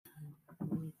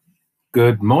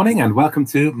Good morning and welcome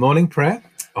to morning prayer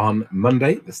on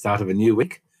Monday, the start of a new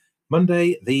week.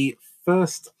 Monday, the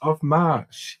 1st of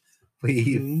March.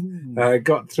 We've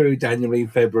got through January,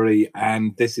 February,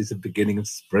 and this is the beginning of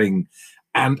spring.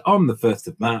 And on the 1st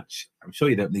of March, I'm sure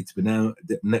you don't need to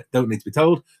be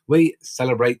told, we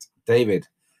celebrate David,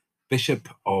 Bishop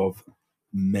of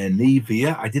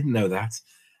Menevia. I didn't know that.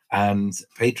 And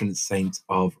patron saint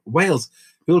of Wales,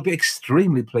 who will be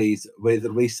extremely pleased with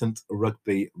the recent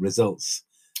rugby results.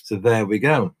 So there we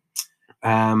go.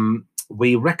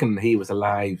 We reckon he was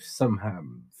alive somehow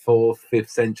 4th, 5th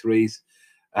centuries.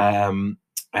 And,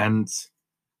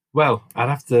 well, I'd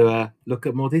have to look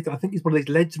at more detail. I think he's one of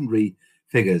these legendary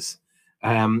figures.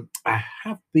 I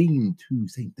have been to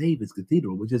St. David's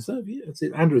Cathedral, which is,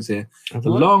 Andrew's here. It's a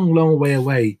long, long way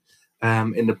away.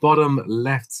 In the bottom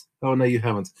left, oh no, you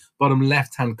haven't, bottom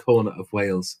left-hand corner of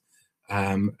Wales.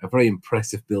 A very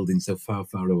impressive building so far,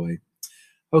 far away.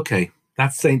 Okay,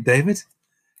 that's St. David.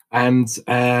 And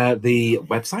the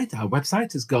website, our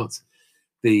website has got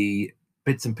the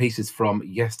bits and pieces from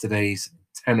yesterday's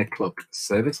 10 o'clock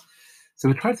service. So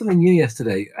we tried something new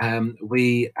yesterday.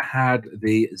 We had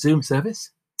the Zoom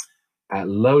service,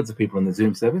 loads of people in the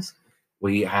Zoom service.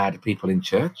 We had people in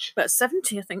church. About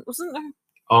 70, I think, wasn't there?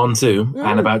 On Zoom,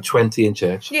 and about 20 in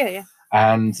church. Yeah.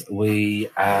 And we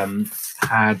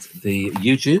had the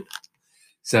YouTube.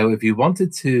 So if you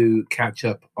wanted to catch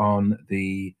up on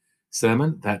the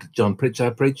sermon that John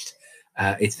Pritchard preached,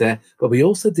 it's there. But we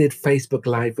also did Facebook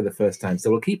Live for the first time.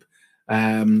 So we'll keep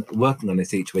working on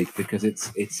this each week because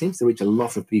it seems to reach a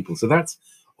lot of people. So that's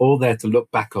all there to look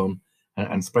back on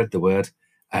and spread the word.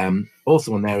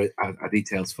 Also on there are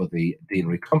details for the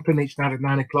Deanery Compline each night at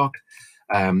 9 o'clock.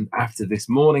 After this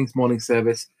morning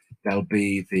service, there'll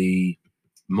be the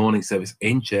morning service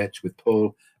in church with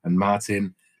Paul and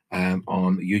Martin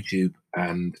on YouTube,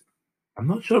 and I'm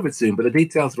not sure if it's Zoom, but the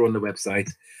details are on the website.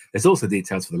 There's also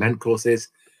details for the Lent courses.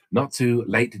 Not too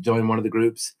late to join one of the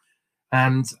groups,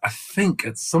 and I think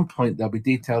at some point there'll be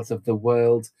details of the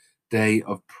World Day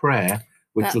of Prayer,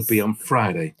 which will be on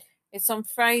Friday. It's on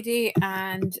Friday,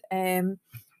 and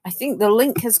I think the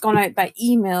link has gone out by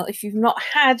email. If you've not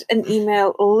had an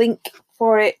email link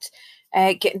for it,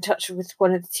 get in touch with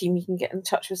one of the team. You can get in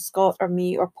touch with Scott or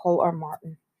me or Paul or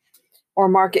Martin or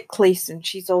Margaret Clayson.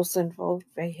 She's also involved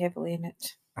very heavily in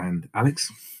it. And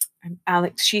Alex? And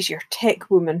Alex, she's your tech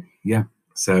woman. Yeah,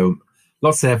 so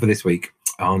lots there for this week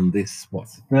on this,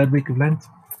 third week of Lent?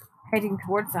 Heading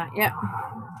towards that, yeah.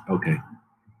 Okay.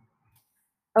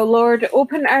 O Lord,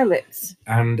 open our lips,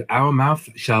 and our mouth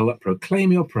shall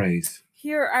proclaim your praise.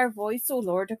 Hear our voice, O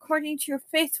Lord, according to your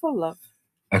faithful love.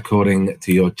 According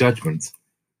to your judgment,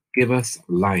 give us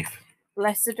life.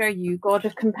 Blessed are you, God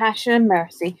of compassion and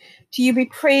mercy. To you be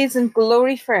praise and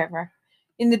glory forever.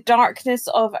 In the darkness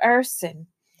of our sin,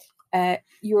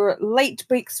 your light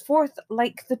breaks forth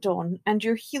like the dawn, and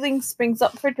your healing springs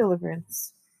up for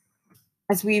deliverance.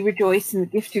 As we rejoice in the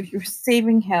gift of your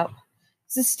saving help,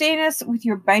 sustain us with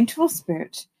your bountiful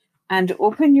spirit, and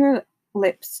open your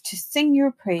lips to sing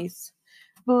your praise.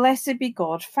 Blessed be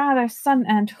God, Father, Son,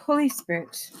 and Holy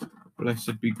Spirit.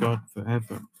 Blessed be God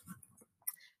forever.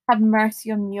 Have mercy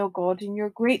on me, O God, in your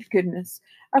great goodness.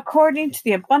 According to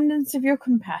the abundance of your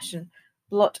compassion,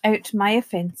 blot out my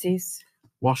offences.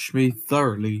 Wash me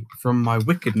thoroughly from my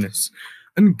wickedness,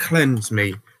 and cleanse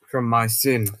me from my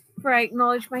sin. For I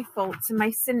acknowledge my faults, and my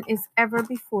sin is ever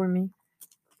before me.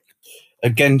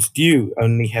 Against you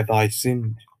only have I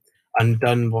sinned, and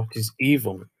done what is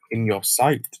evil in your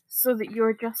sight. So that you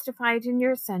are justified in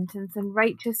your sentence, and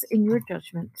righteous in your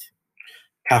judgment.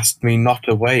 Cast me not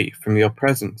away from your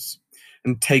presence,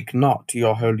 and take not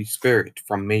your Holy Spirit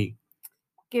from me.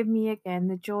 Give me again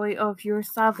the joy of your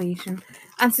salvation,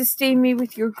 and sustain me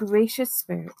with your gracious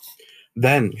spirit.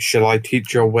 Then shall I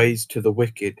teach your ways to the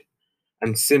wicked,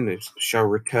 and sinners shall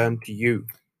return to you.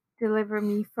 Deliver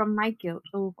me from my guilt,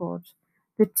 O God,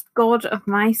 the God of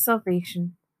my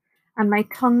salvation, and my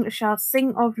tongue shall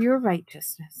sing of your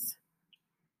righteousness.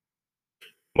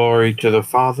 Glory to the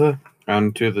Father,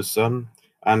 and to the Son,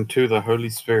 and to the Holy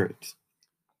Spirit,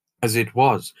 as it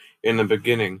was in the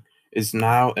beginning, is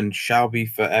now, and shall be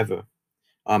forever.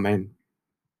 Amen.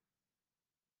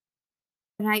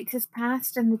 The night has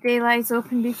passed, and the day lies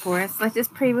open before us. Let us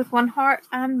pray with one heart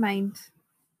and mind.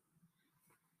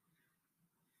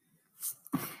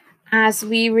 As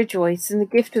we rejoice in the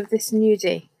gift of this new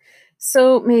day,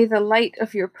 so may the light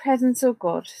of your presence, O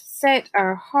God, set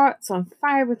our hearts on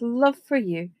fire with love for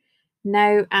you,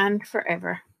 now and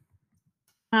forever.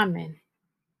 Amen.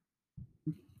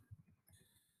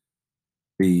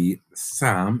 The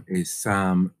psalm is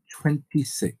Psalm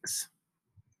 26.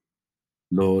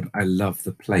 Lord, I love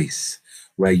the place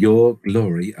where your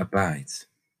glory abides.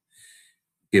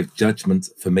 Give judgment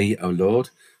for me, O Lord,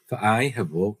 for I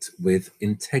have walked with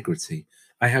integrity.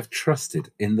 I have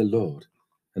trusted in the Lord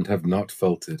and have not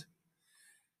faltered.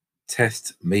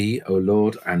 Test me, O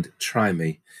Lord, and try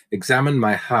me. Examine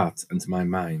my heart and my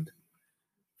mind.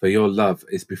 For your love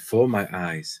is before my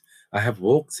eyes. I have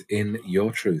walked in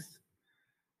your truth.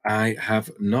 I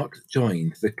have not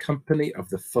joined the company of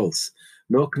the false,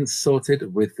 nor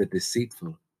consorted with the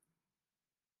deceitful.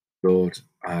 Lord,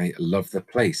 I love the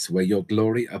place where your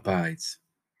glory abides.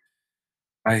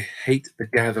 I hate the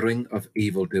gathering of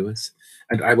evildoers,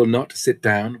 and I will not sit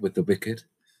down with the wicked.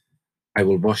 I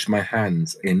will wash my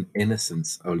hands in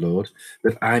innocence, O Lord,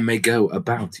 that I may go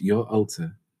about your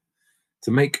altar,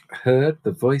 to make heard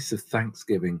the voice of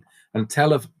thanksgiving and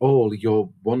tell of all your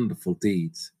wonderful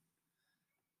deeds.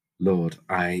 Lord,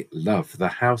 I love the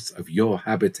house of your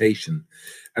habitation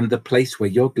and the place where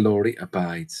your glory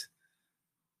abides.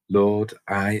 Lord,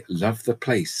 I love the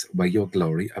place where your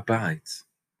glory abides.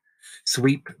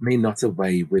 Sweep me not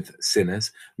away with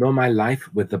sinners, nor my life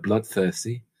with the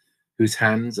bloodthirsty, whose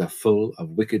hands are full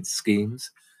of wicked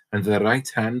schemes, and their right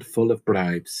hand full of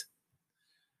bribes.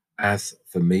 As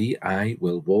for me, I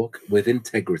will walk with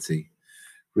integrity.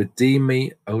 Redeem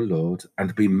me, O Lord,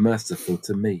 and be merciful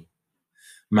to me.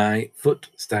 My foot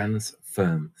stands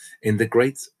firm. In the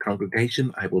great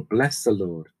congregation, I will bless the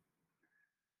Lord.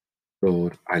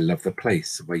 Lord, I love the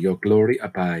place where your glory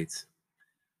abides.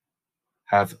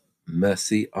 Have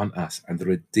mercy on us and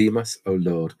redeem us, O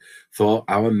Lord, for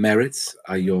our merits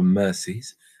are your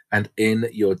mercies, and in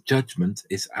your judgment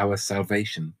is our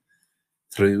salvation,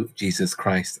 through Jesus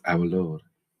Christ our Lord.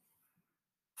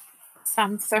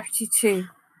 Psalm 32.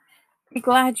 Be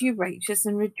glad, you righteous,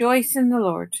 and rejoice in the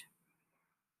Lord.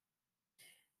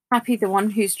 Happy the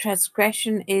one whose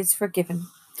transgression is forgiven,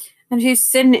 and whose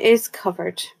sin is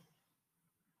covered.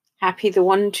 Happy the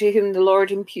one to whom the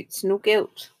Lord imputes no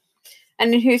guilt,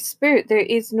 and in whose spirit there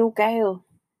is no guile.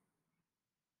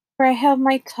 For I held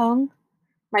my tongue,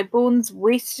 my bones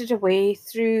wasted away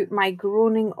through my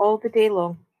groaning all the day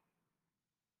long.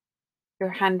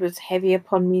 Your hand was heavy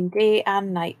upon me day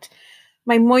and night.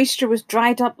 My moisture was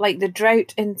dried up like the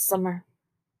drought in summer.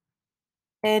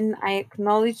 Then I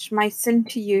acknowledged my sin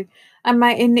to you, and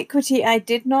my iniquity I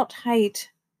did not hide.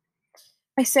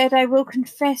 I said, I will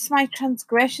confess my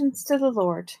transgressions to the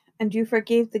Lord, and you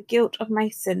forgave the guilt of my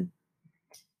sin.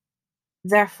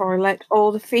 Therefore, let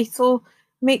all the faithful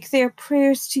make their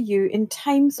prayers to you in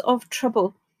times of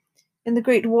trouble. In the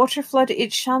great water flood,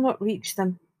 it shall not reach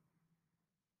them.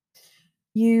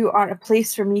 You are a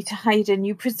place for me to hide in.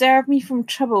 You preserve me from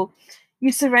trouble.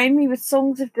 You surround me with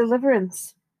songs of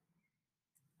deliverance.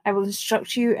 I will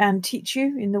instruct you and teach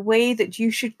you in the way that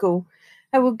you should go.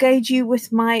 I will guide you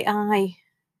with my eye.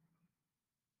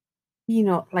 Be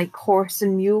not like horse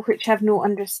and mule, which have no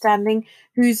understanding,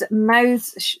 whose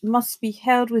mouths must be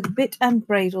held with bit and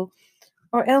bridle,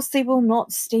 or else they will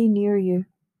not stay near you.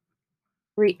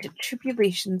 Great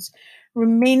tribulations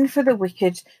remain for the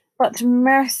wicked, but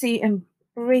mercy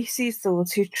embraces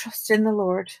those who trust in the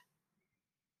Lord.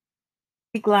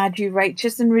 Be glad, you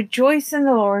righteous, and rejoice in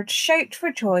the Lord. Shout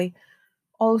for joy,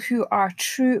 all who are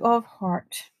true of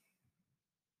heart.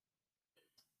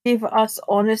 Give us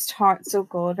honest hearts, O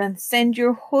God, and send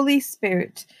your Holy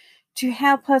Spirit to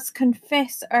help us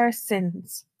confess our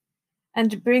sins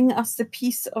and bring us the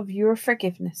peace of your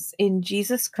forgiveness in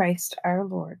Jesus Christ our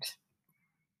Lord.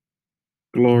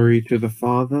 Glory to the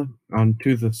Father, and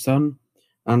to the Son,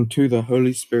 and to the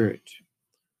Holy Spirit,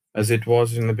 as it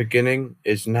was in the beginning,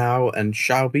 is now, and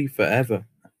shall be forever.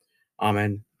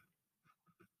 Amen.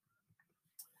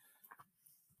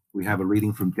 We have a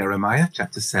reading from Jeremiah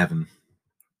chapter 7.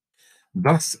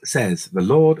 Thus says the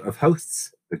Lord of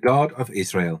hosts, the God of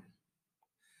Israel,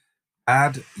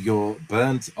 add your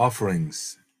burnt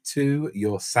offerings to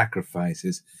your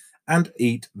sacrifices and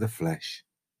eat the flesh.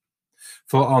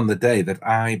 For on the day that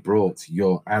I brought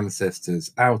your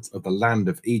ancestors out of the land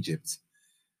of Egypt,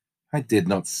 I did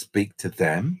not speak to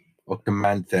them or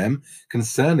command them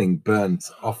concerning burnt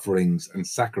offerings and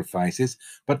sacrifices,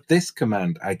 but this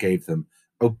command I gave them: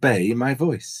 obey my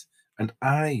voice, and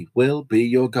I will be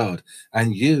your God,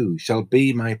 and you shall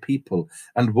be my people,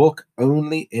 and walk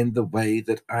only in the way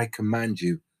that I command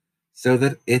you, so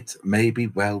that it may be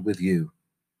well with you.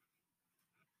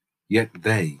 Yet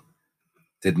they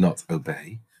did not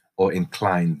obey or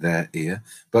incline their ear,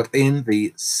 but in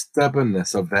the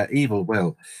stubbornness of their evil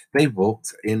will, they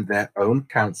walked in their own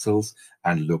counsels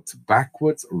and looked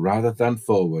backwards rather than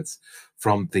forwards.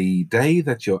 From the day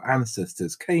that your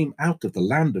ancestors came out of the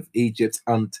land of Egypt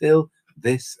until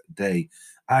this day,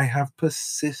 I have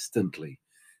persistently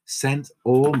sent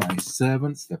all my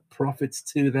servants, the prophets,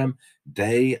 to them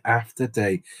day after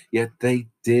day, yet they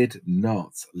did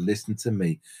not listen to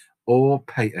me or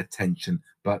pay attention,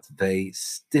 but they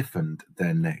stiffened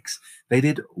their necks. They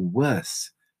did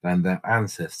worse than their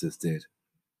ancestors did.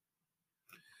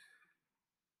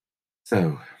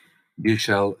 So you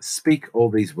shall speak all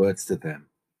these words to them,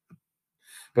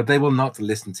 but they will not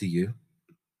listen to you.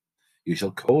 You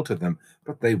shall call to them,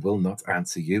 but they will not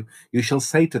answer you. You shall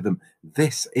say to them,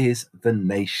 this is the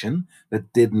nation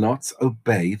that did not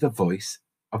obey the voice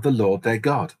of the Lord their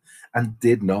God, and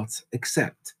did not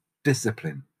accept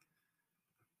discipline.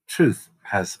 Truth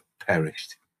has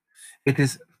perished. It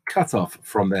is cut off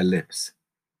from their lips.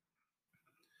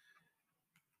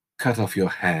 Cut off your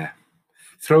hair.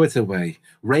 Throw it away.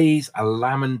 Raise a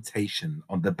lamentation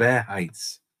on the bare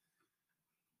heights.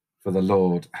 For the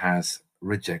Lord has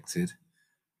rejected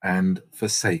and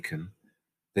forsaken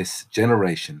this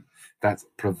generation that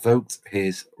provoked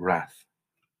his wrath.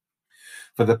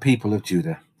 For the people of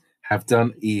Judah have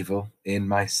done evil in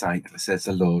my sight, says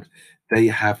the Lord. They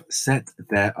have set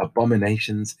their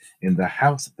abominations in the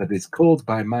house that is called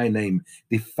by my name,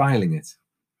 defiling it.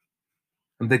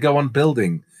 And they go on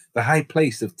building the high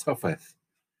place of Topheth,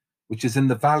 which is in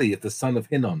the valley of the son of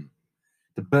Hinnom,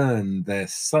 to burn their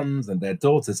sons and their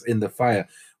daughters in the fire,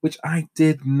 which I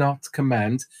did not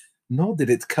command, nor did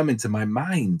it come into my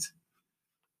mind.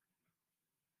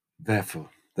 Therefore,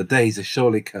 the days are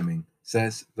surely coming,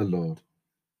 says the Lord,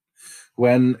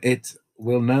 when it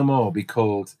will no more be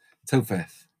called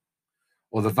Topheth,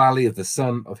 or the valley of the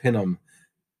son of Hinnom,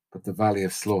 but the valley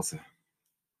of slaughter.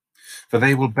 For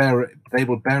they will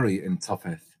bury in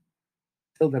Topheth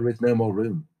till there is no more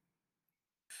room.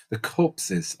 The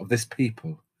corpses of this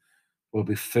people will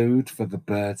be food for the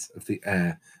birds of the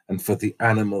air and for the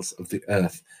animals of the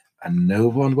earth, and no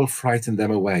one will frighten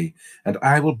them away. And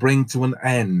I will bring to an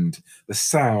end the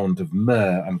sound of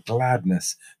myrrh and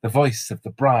gladness, the voice of the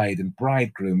bride and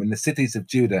bridegroom in the cities of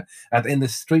Judah and in the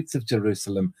streets of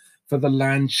Jerusalem, for the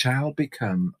land shall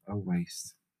become a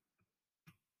waste.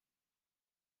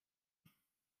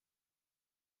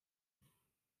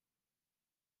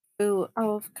 Full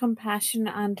of compassion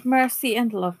and mercy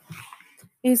and love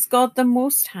is God the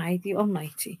Most High, the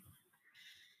Almighty.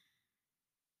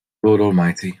 Lord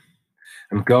Almighty,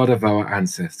 and God of our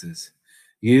ancestors,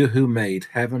 you who made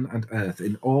heaven and earth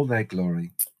in all their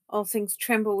glory. All things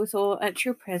tremble with awe at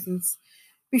your presence,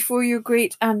 before your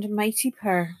great and mighty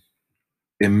power.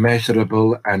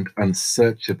 Immeasurable and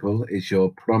unsearchable is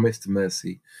your promised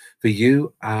mercy, for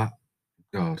you are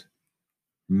God,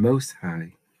 Most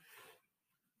High.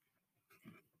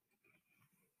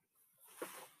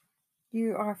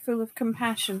 You are full of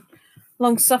compassion,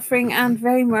 long-suffering and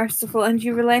very merciful, and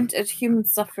you relent at human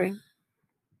suffering.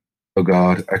 O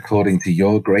God, according to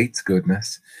your great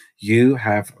goodness, you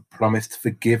have promised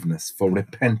forgiveness for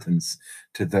repentance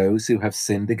to those who have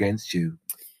sinned against you.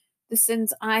 The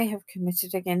sins I have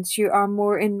committed against you are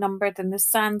more in number than the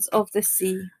sands of the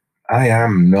sea. I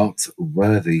am not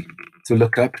worthy to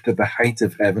look up to the height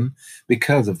of heaven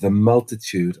because of the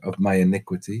multitude of my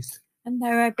iniquities. And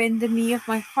now I bend the knee of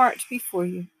my heart before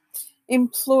you,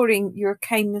 imploring your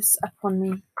kindness upon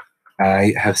me.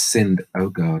 I have sinned, O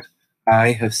God.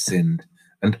 I have sinned,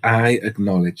 and I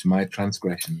acknowledge my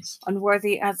transgressions.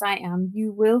 Unworthy as I am,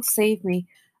 you will save me,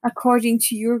 according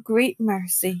to your great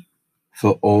mercy.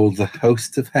 For all the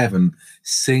host of heaven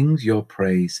sings your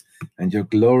praise, and your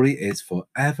glory is for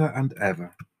ever and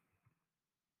ever.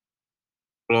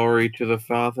 Glory to the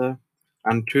Father,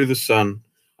 and to the Son,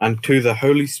 and to the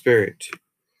Holy Spirit,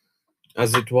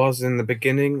 as it was in the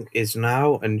beginning, is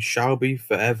now, and shall be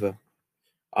forever.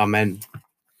 Amen.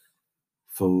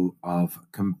 Full of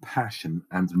compassion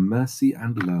and mercy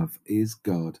and love is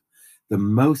God, the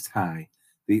Most High,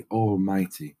 the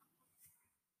Almighty.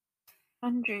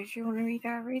 Andrew, do you want to read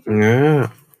our reading? Yeah.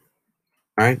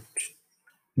 Right.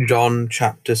 John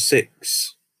chapter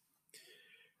 6.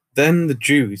 Then the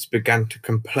Jews began to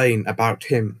complain about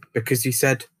him, because he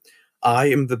said,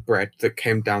 I am the bread that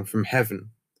came down from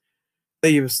heaven.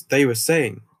 They were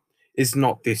saying, is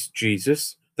not this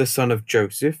Jesus, the son of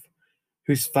Joseph,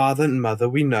 whose father and mother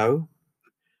we know?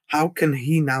 How can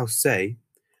he now say,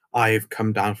 I have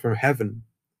come down from heaven?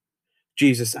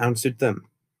 Jesus answered them,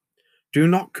 do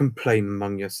not complain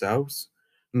among yourselves.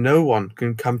 No one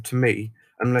can come to me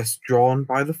unless drawn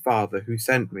by the Father who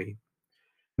sent me,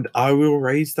 and I will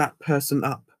raise that person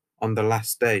up on the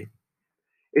last day.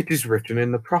 It is written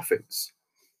in the prophets,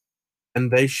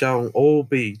 and they shall all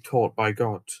be taught by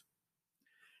God.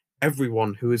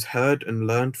 Everyone who has heard and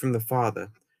learned from the Father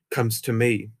comes to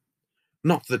me.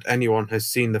 Not that anyone has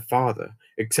seen the Father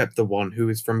except the one who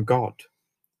is from God.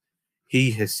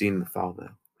 He has seen the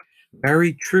Father.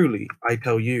 Very truly, I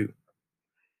tell you,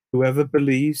 whoever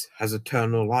believes has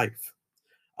eternal life.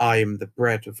 I am the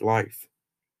bread of life.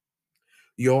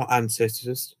 Your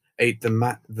ancestors ate the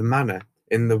manna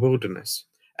in the wilderness,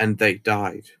 and they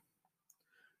died.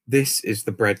 This is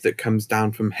the bread that comes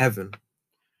down from heaven,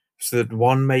 so that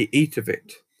one may eat of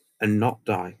it and not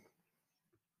die.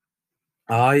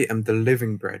 I am the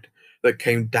living bread that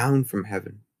came down from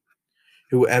heaven.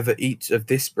 Whoever eats of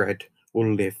this bread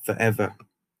will live forever.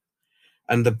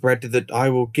 And the bread that I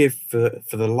will give for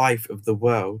the life of the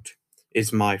world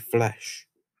is my flesh.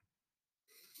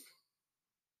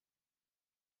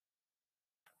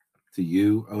 To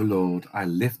you, O Lord, I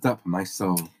lift up my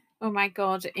soul. O my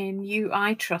God, in you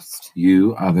I trust.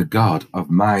 You are the God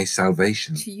of my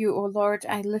salvation. To you, O Lord,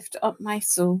 I lift up my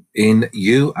soul. In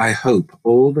you I hope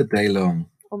all the day long.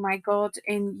 O my God,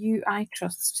 in you I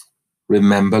trust.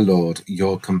 Remember, Lord,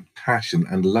 your compassion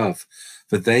and love,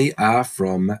 for they are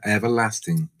from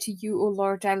everlasting. To you, O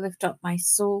Lord, I lift up my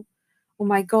soul. O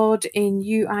my God, in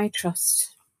you I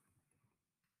trust.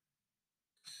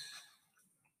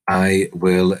 I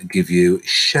will give you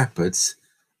shepherds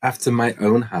after my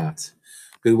own heart,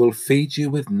 who will feed you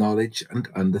with knowledge and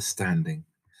understanding.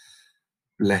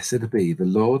 Blessed be the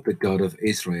Lord, the God of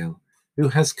Israel, who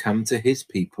has come to his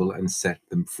people and set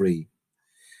them free.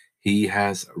 He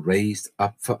has raised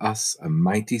up for us a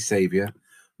mighty Saviour,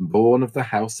 born of the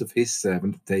house of his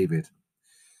servant David.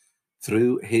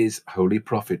 Through his holy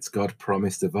prophets, God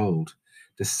promised of old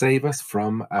to save us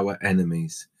from our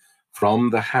enemies, from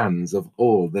the hands of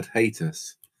all that hate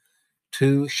us,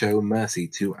 to show mercy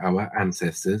to our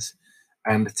ancestors,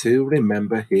 and to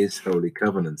remember his holy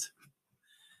covenant.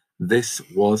 This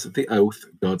was the oath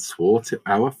God swore to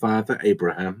our father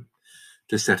Abraham,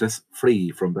 to set us free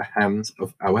from the hands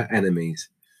of our enemies,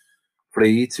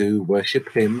 free to worship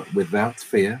him without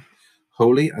fear,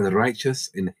 holy and righteous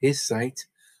in his sight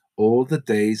all the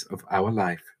days of our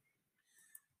life.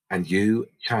 And you,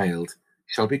 child,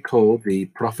 shall be called the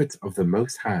prophet of the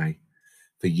Most High,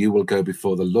 for you will go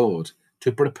before the Lord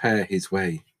to prepare his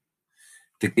way,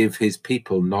 to give his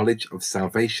people knowledge of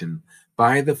salvation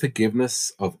by the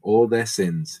forgiveness of all their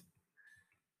sins.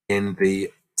 In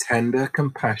the tender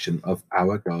compassion of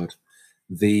our God,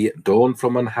 the dawn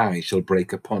from on high shall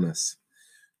break upon us,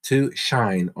 to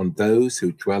shine on those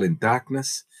who dwell in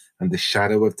darkness and the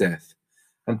shadow of death,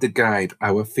 and to guide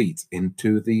our feet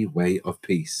into the way of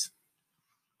peace.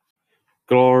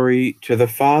 Glory to the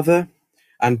Father,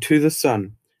 and to the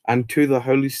Son, and to the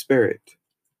Holy Spirit,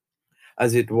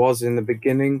 as it was in the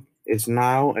beginning, is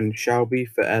now, and shall be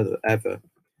forever.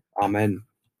 Amen.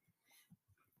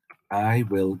 I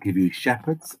will give you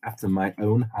shepherds after my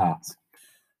own heart,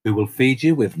 who will feed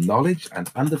you with knowledge and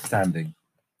understanding.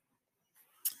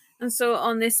 And so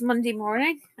on this Monday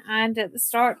morning and at the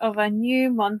start of a new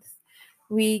month,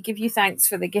 we give you thanks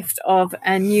for the gift of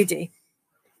a new day.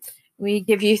 We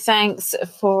give you thanks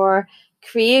for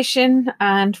creation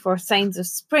and for signs of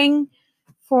spring,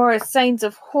 for signs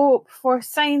of hope, for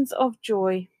signs of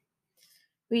joy.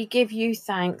 We give you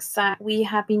thanks that we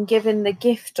have been given the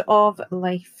gift of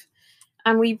life,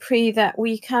 and we pray that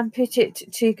we can put it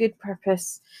to good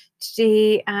purpose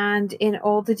today and in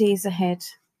all the days ahead.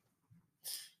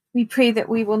 We pray that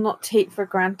we will not take for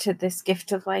granted this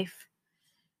gift of life.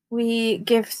 We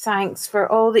give thanks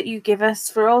for all that you give us,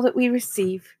 for all that we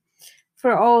receive,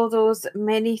 for all those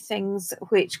many things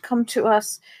which come to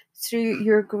us through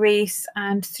your grace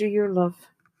and through your love.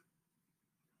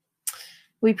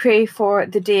 We pray for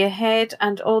the day ahead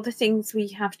and all the things we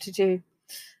have to do,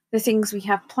 the things we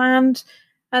have planned,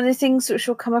 and the things which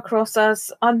will come across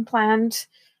us unplanned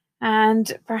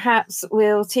and perhaps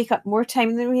will take up more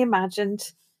time than we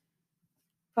imagined.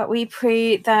 But we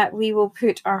pray that we will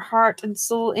put our heart and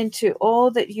soul into all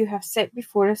that you have set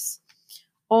before us,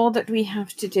 all that we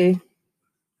have to do,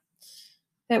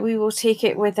 that we will take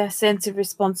it with a sense of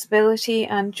responsibility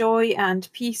and joy and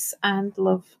peace and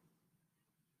love.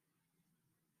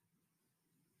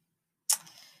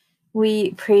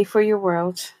 We pray for your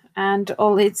world and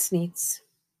all its needs.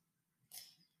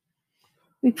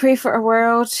 We pray for a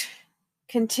world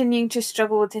continuing to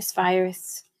struggle with this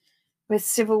virus, with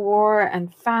civil war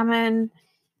and famine,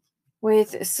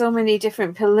 with so many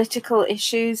different political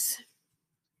issues.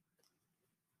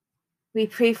 We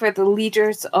pray for the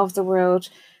leaders of the world,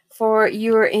 for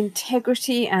your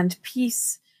integrity and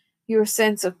peace, your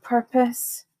sense of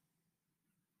purpose.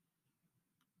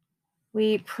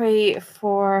 We pray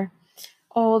for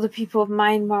all the people of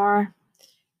Myanmar,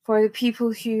 for the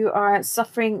people who are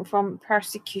suffering from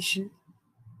persecution.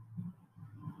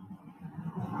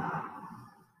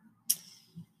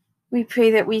 We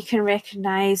pray that we can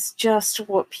recognize just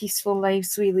what peaceful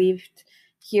lives we lived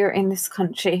here in this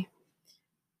country.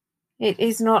 It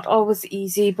is not always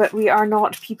easy, but we are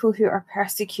not people who are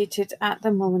persecuted at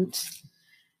the moment.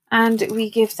 And we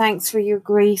give thanks for your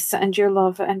grace and your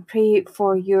love and pray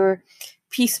for your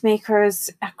peacemakers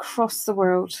across the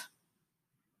world.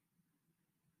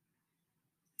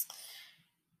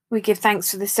 We give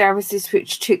thanks for the services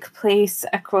which took place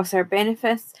across our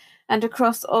benefice and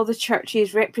across all the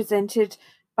churches represented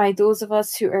by those of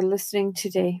us who are listening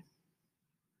today.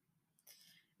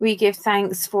 We give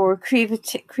thanks for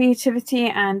creativity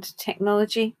and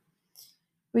technology.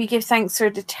 We give thanks for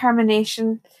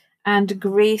determination and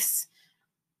grace.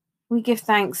 We give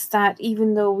thanks that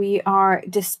even though we are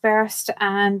dispersed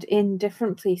and in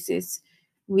different places,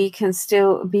 we can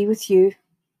still be with you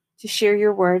to share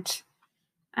your word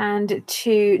and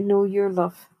to know your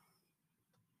love.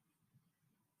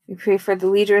 We pray for the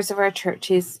leaders of our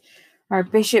churches, our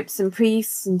bishops and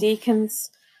priests and deacons,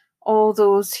 all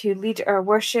those who lead our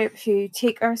worship, who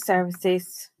take our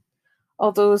services,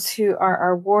 all those who are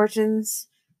our wardens,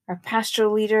 our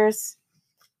pastoral leaders,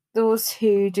 those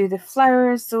who do the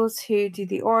flowers, those who do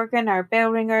the organ, our bell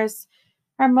ringers,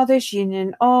 our Mothers'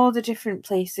 Union, all the different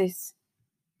places.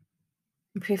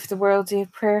 We pray for the World Day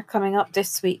of Prayer coming up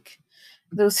this week,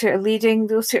 those who are leading,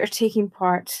 those who are taking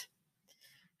part.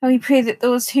 And we pray that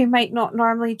those who might not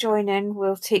normally join in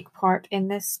will take part in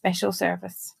this special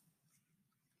service.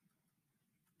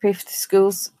 Pray for the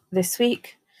schools this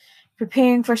week,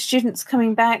 preparing for students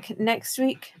coming back next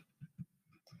week.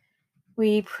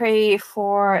 We pray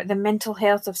for the mental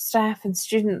health of staff and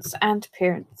students and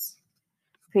parents.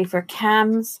 Pray for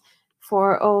CAMS,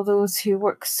 for all those who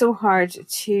work so hard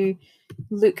to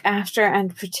look after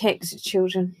and protect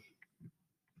children.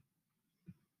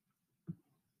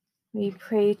 We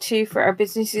pray too for our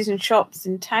businesses and shops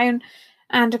in town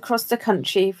and across the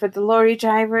country, for the lorry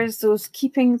drivers, those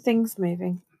keeping things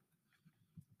moving.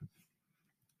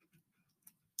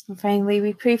 And finally,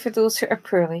 we pray for those who are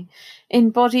poorly,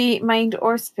 in body, mind,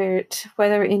 or spirit,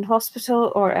 whether in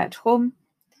hospital or at home,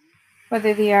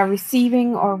 whether they are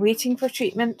receiving or waiting for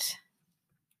treatment.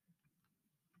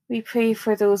 We pray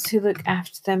for those who look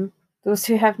after them, those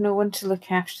who have no one to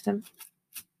look after them.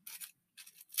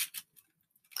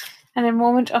 And in a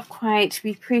moment of quiet,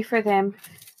 we pray for them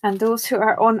and those who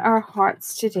are on our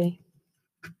hearts today.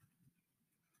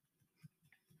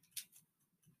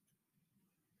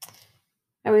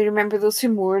 And we remember those who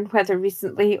mourn, whether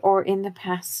recently or in the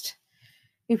past.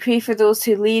 We pray for those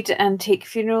who lead and take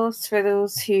funerals, for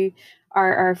those who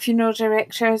are our funeral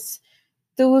directors,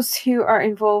 those who are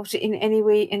involved in any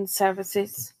way in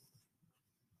services.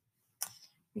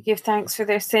 We give thanks for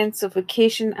their sense of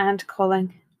vocation and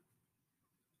calling.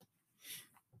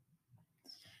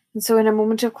 And so in a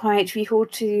moment of quiet, we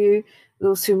hold to you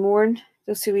those who mourn,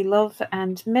 those who we love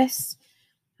and miss,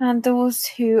 and those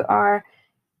who are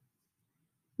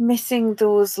missing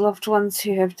those loved ones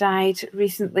who have died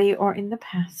recently or in the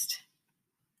past.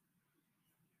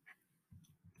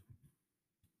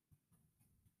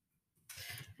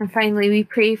 And finally, we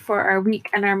pray for our week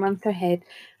and our month ahead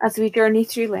as we journey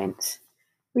through Lent.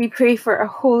 We pray for a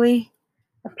holy,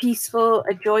 a peaceful,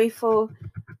 a joyful,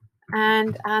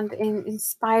 and an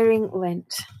inspiring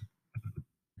Lent.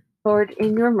 Lord,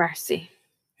 in your mercy,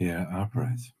 Hear our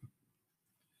prayers.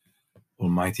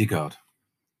 Almighty God,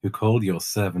 who called your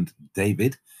servant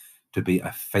David to be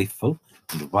a faithful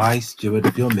and wise steward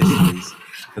of your mysteries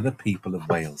for the people of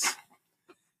Wales,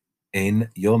 in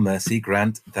your mercy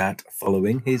grant that,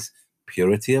 following his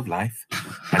purity of life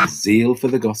and zeal for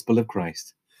the gospel of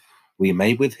Christ, we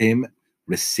may with him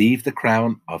receive the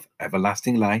crown of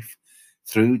everlasting life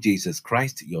through Jesus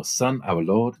Christ, your Son, our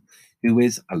Lord, who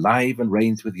is alive and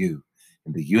reigns with you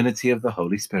in the unity of the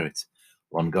Holy Spirit,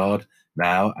 one God,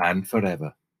 now and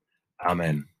forever.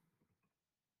 Amen.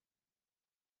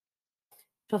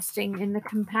 Trusting in the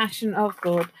compassion of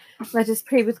God, let us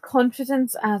pray with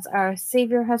confidence as our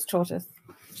Saviour has taught us.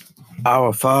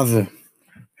 Our Father,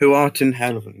 who art in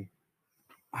heaven,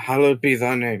 hallowed be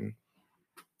thy name.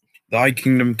 Thy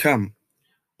kingdom come,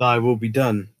 thy will be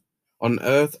done, on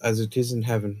earth as it is in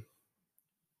heaven.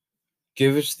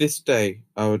 Give us this day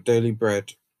our daily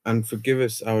bread, and forgive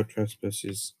us our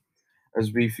trespasses,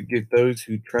 as we forgive those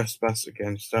who trespass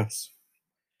against us.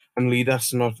 And lead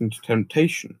us not into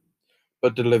temptation,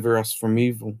 but deliver us from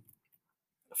evil.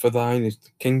 For thine is the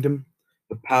kingdom,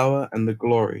 the power, and the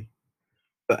glory,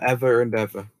 for ever and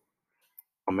ever.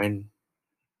 Amen.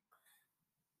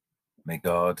 May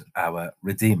God, our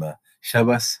Redeemer, show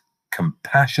us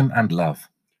compassion and love.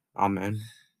 Amen.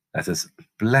 Let us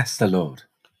bless the Lord.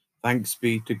 Thanks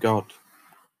be to God.